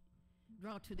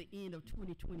draw to the end of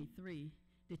 2023,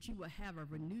 that you will have a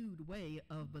renewed way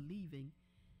of believing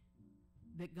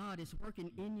that God is working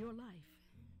in your life.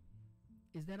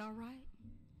 Is that all right?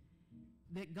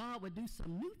 That God would do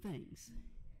some new things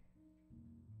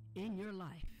in your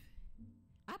life.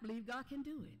 I believe God can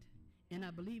do it, and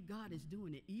I believe God is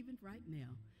doing it even right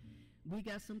now. We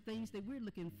got some things that we're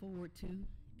looking forward to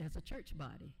as a church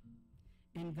body,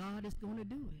 and God is going to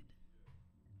do it.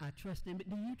 I trust him.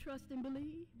 Do you trust and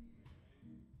believe?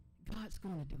 God's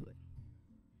going to do it.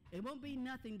 It won't be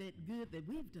nothing that good that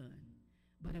we've done,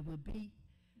 but it will be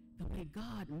the way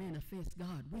God manifests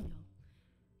God will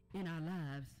in our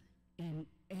lives and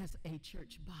as a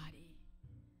church body.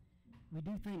 We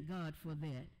do thank God for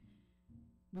that.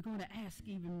 We're going to ask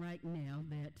even right now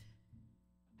that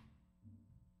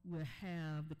we'll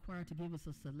have the choir to give us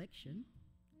a selection.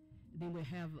 Then we'll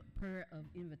have a prayer of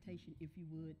invitation, if you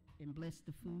would, and bless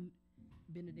the food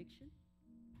benediction.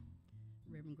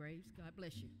 Reverend Graves, God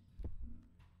bless you.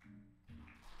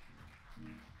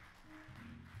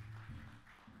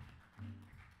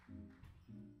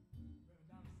 Reverend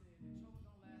Donna said, the trouble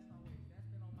don't last always. That's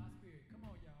been on my spirit. Come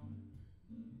on, y'all.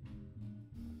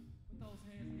 Put those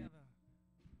hands together.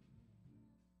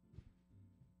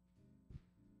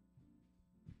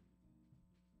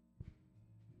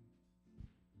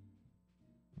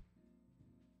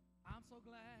 I'm so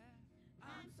glad.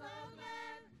 I'm so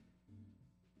glad.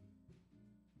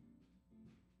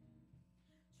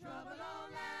 Trouble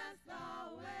don't last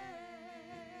always.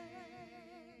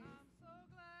 I'm so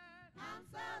glad. I'm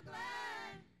so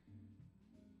glad.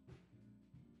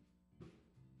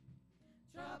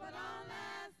 Trouble don't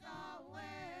last always.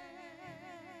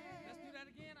 Let's do that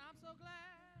again. I'm so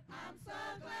glad. I'm so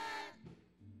glad.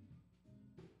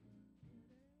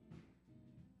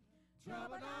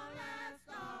 Trouble don't last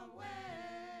always.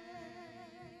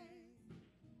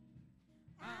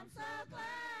 I'm so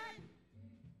glad.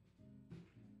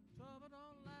 Trouble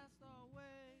don't last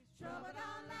always. Trouble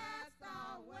don't last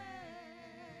always.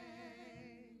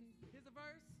 Here's a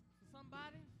verse for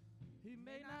somebody. He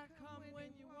may not come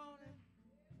when you want it,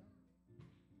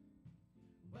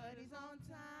 But he's on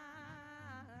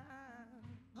time.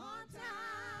 On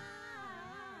time.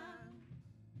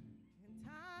 In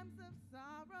times of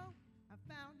sorrow, I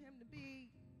found him to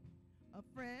be a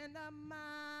friend of mine.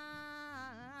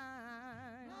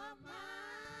 Of mine.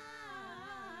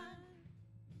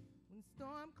 When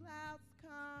storm clouds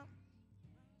come,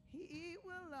 he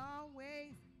will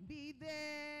always be there.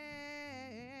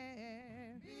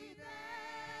 Be there.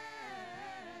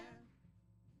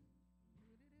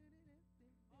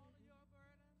 all of your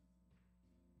burdens.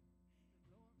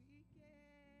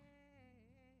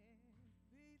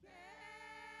 We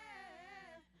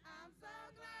can. I'm so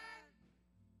glad.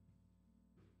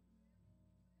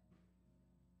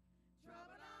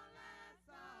 Trouble don't last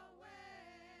always.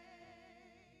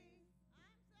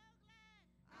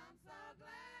 I'm so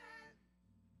glad.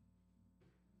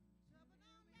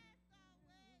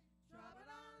 Trouble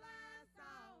don't last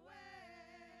always.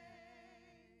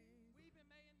 Weeping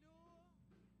may endure.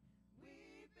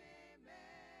 Weeping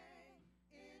may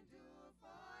endure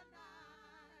for a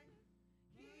night.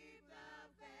 Keep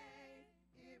the faith,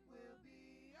 it will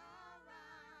be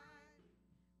alright.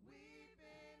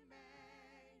 Weeping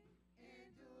may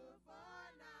endure for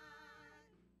a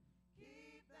night.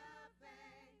 Keep the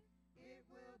faith, it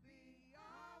will be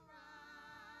alright.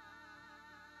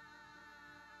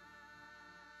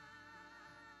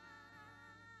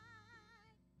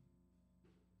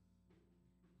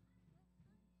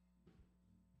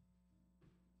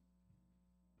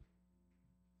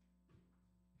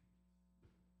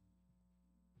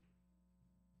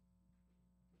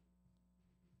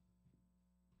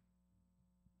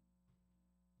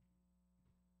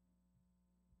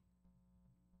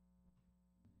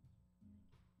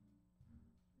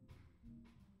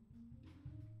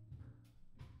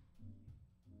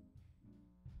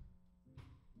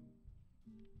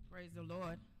 Praise the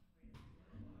Lord.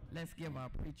 Let's give our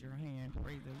preacher a hand.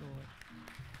 Praise the Lord.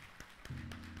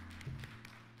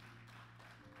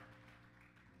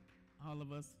 All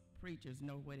of us preachers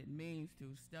know what it means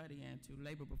to study and to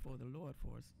labor before the Lord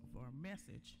for a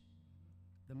message,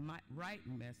 the right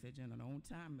message and an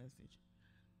on-time message.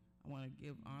 I want to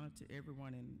give honor to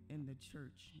everyone in the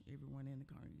church, everyone in the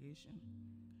congregation.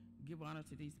 Give honor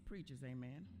to these preachers,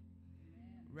 amen.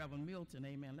 Reverend Milton,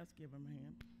 amen. Let's give him a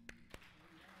hand.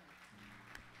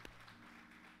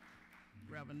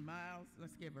 Reverend Miles,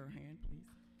 let's give her a hand, please.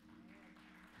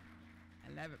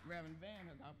 And Reverend Van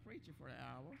is our preacher for the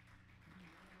hour.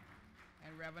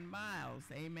 And Reverend Miles,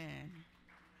 amen.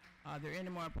 Are there any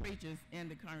more preachers in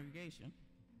the congregation?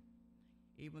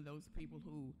 Even those people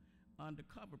who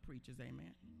undercover preachers,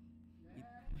 amen.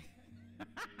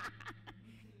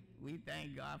 We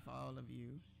thank God for all of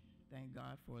you. Thank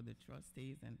God for the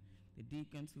trustees and the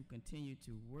deacons who continue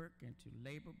to work and to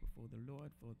labor before the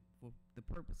Lord for the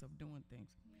purpose of doing things.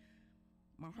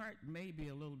 My heart may be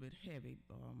a little bit heavy,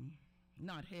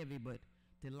 not heavy, but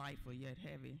delightful yet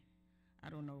heavy. I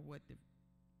don't know what the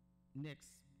next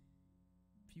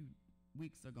few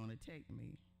weeks are going to take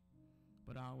me,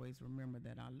 but I always remember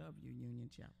that I love you, Union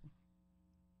Chapel.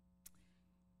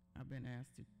 I've been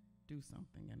asked to do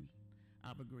something, and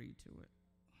I've agreed to it.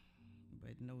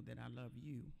 But know that I love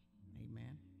you.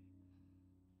 Amen.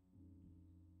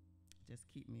 Just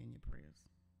keep me in your prayers.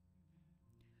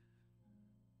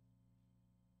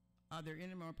 Are there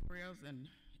any more prayers and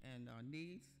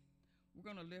needs? We're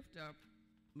going to lift up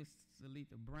Miss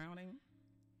Aletha Browning,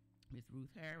 Miss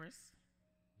Ruth Harris,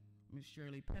 Miss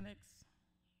Shirley Penix,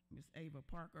 Miss Ava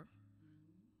Parker,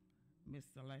 Miss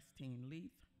Celestine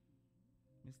Leith,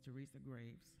 Miss Teresa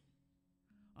Graves.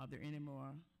 Are there any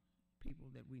more people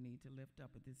that we need to lift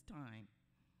up at this time?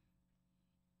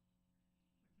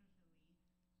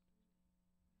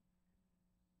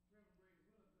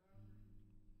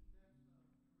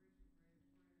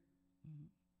 Mhm.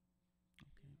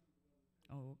 Okay.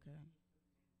 Oh, okay.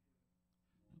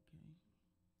 Okay.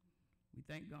 We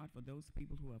thank God for those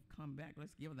people who have come back.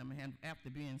 Let's give them a hand after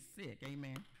being sick.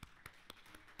 Amen.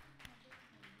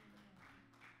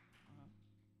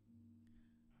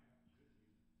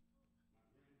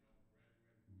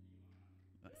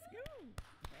 Let's go.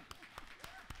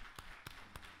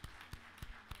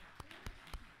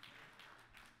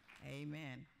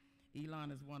 Amen.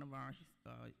 Elon is one of our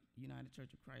United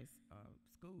Church of Christ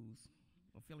schools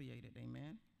affiliated.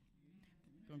 Amen.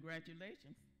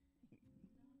 Congratulations.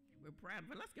 We're proud,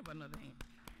 but let's give another hand.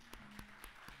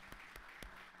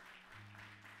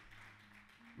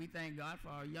 We thank God for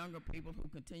our younger people who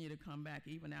continue to come back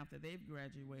even after they've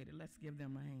graduated. Let's give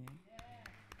them a hand.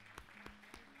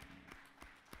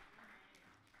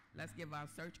 Let's give our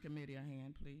search committee a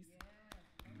hand, please.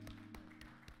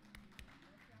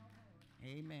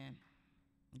 Amen.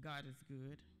 God is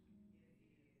good.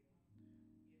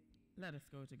 Let us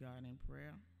go to God in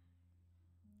prayer.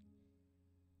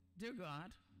 Dear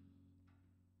God,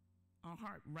 our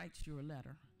heart writes you a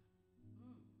letter.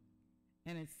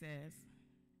 And it says,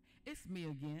 it's me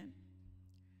again.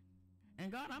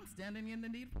 And God, I'm standing in the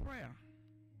need of prayer.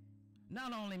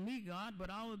 Not only me, God, but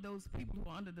all of those people who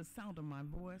are under the sound of my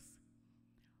voice.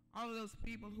 All of those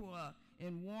people who are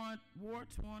in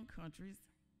war-torn countries.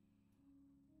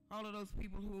 All of those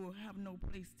people who have no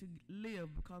place to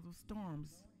live because of storms.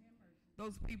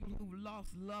 Those people who've lost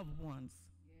loved ones.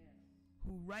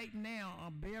 Who right now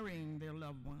are burying their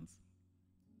loved ones.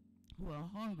 Who are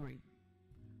hungry.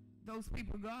 Those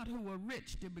people, God, who were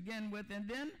rich to begin with, and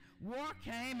then war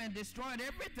came and destroyed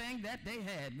everything that they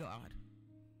had, God.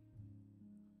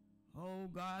 Oh,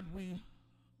 God, we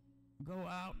go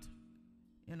out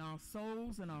in our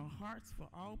souls and our hearts for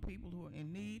all people who are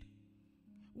in need.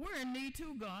 We're in need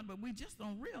too, God, but we just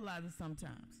don't realize it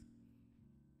sometimes.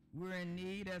 We're in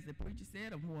need, as the preacher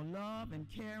said, of more love and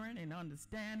caring and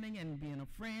understanding and being a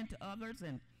friend to others.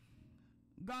 And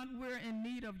God, we're in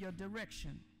need of your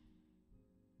direction.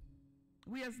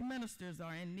 We as ministers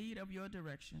are in need of your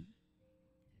direction.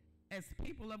 As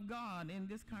people of God in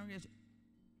this congregation,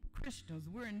 Christians,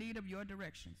 we're in need of your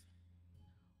directions.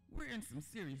 We're in some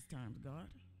serious times, God.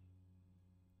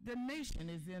 The nation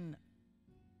is in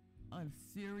a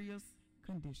serious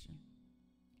condition.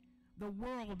 The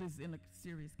world is in a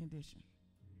serious condition.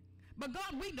 But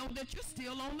God, we know that you're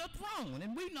still on the throne.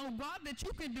 And we know, God, that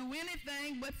you can do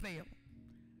anything but fail.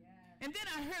 And then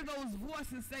I hear those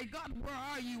voices say, God, where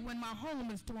are you when my home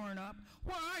is torn up?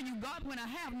 Where are you, God, when I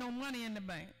have no money in the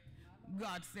bank?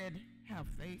 God said, have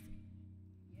faith.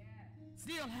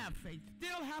 Still have faith.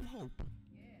 Still have hope.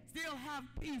 Still have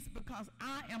peace, because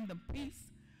I am the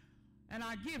peace and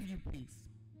I give you peace.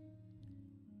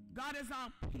 God is our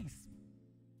peace.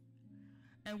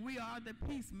 And we are the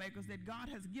peacemakers that God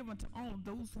has given to all of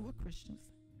those who are Christians.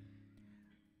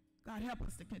 God, help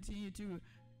us to continue to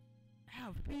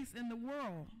have peace in the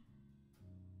world.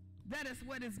 That is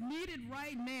what is needed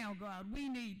right now, God. We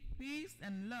need peace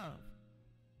and love.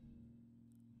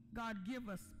 God, give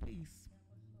us peace.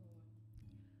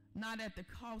 Not at the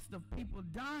cost of people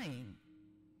dying.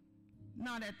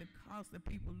 Not at the cost of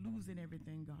people losing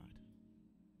everything, God.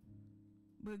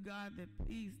 But God, the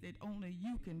peace that only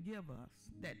you can give us,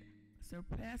 that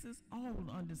surpasses all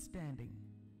understanding.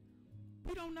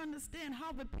 We don't understand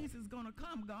how the peace is going to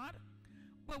come, God.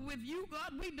 But with you,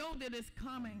 God, we know that it's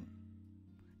coming.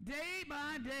 Day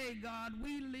by day, God,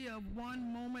 we live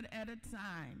one moment at a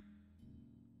time.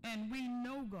 And we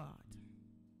know, God,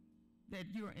 that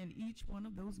you're in each one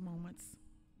of those moments.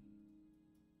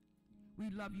 We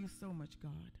love you so much,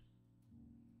 God.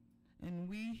 And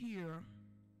we here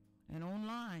and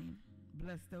online,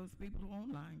 bless those people who are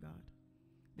online, God.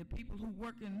 The people who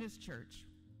work in this church,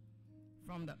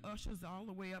 from the ushers all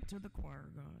the way up to the choir,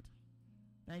 God.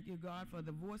 Thank you, God, for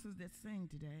the voices that sing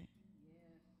today.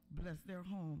 Yes. Bless their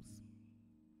homes.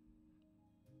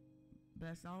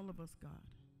 Bless all of us, God.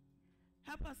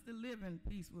 Help us to live in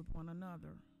peace with one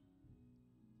another.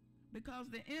 Because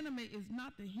the enemy is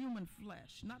not the human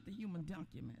flesh, not the human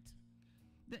document.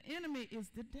 The enemy is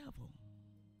the devil.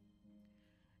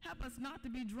 Help us not to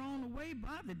be drawn away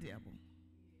by the devil,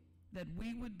 that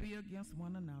we would be against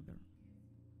one another.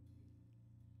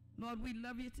 Lord, we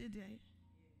love you today,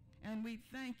 and we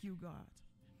thank you, God.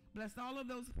 Bless all of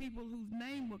those people whose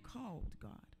name were called,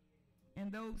 God,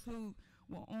 and those who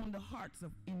were on the hearts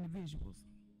of individuals.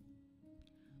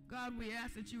 God, we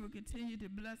ask that you would continue to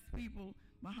bless people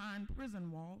behind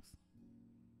prison walls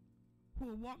who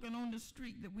are walking on the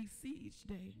street that we see each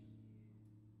day.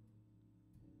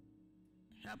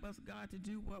 Help us, God, to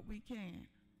do what we can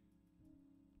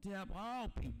to help all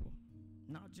people,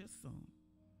 not just some.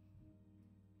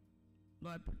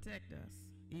 Lord, protect us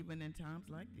even in times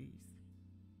like these.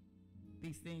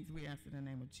 These things we ask in the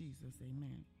name of Jesus.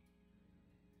 Amen.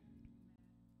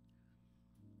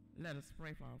 Let us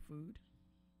pray for our food.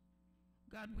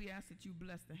 God, we ask that you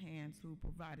bless the hands who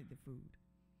provided the food.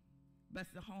 Bless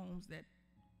the homes that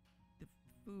the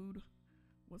food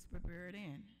was prepared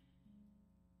in.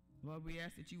 Lord, we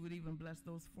ask that you would even bless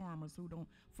those farmers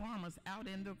out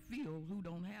in the field who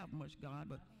don't have much, God,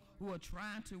 but who are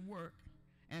trying to work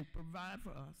and provide for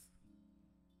us.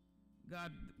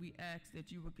 God, we ask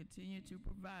that you would continue to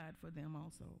provide for them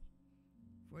also.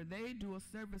 For they do a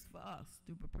service for us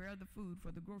to prepare the food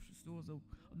for the grocery stores or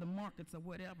the markets or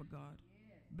whatever, God.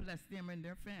 Bless them and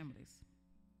their families.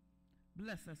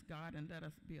 Bless us, God, and let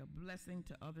us be a blessing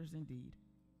to others indeed.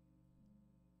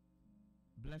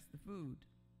 Bless the food.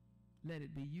 Let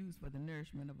it be used for the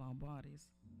nourishment of our bodies,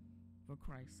 for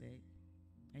Christ's sake.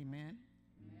 Amen.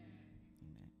 Amen.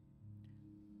 Amen.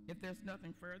 If there's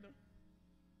nothing further,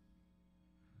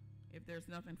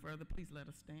 please let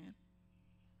us stand.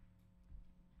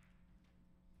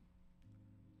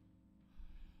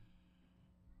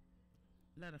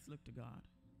 Let us look to God.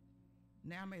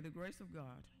 Now may the grace of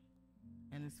God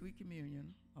and the sweet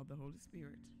communion of the Holy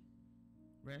Spirit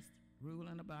rest, rule,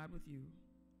 and abide with you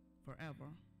forever.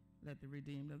 Let the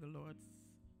redeemed of the Lord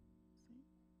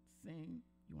sing.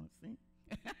 You want to sing?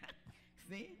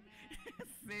 Sing.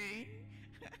 Sing.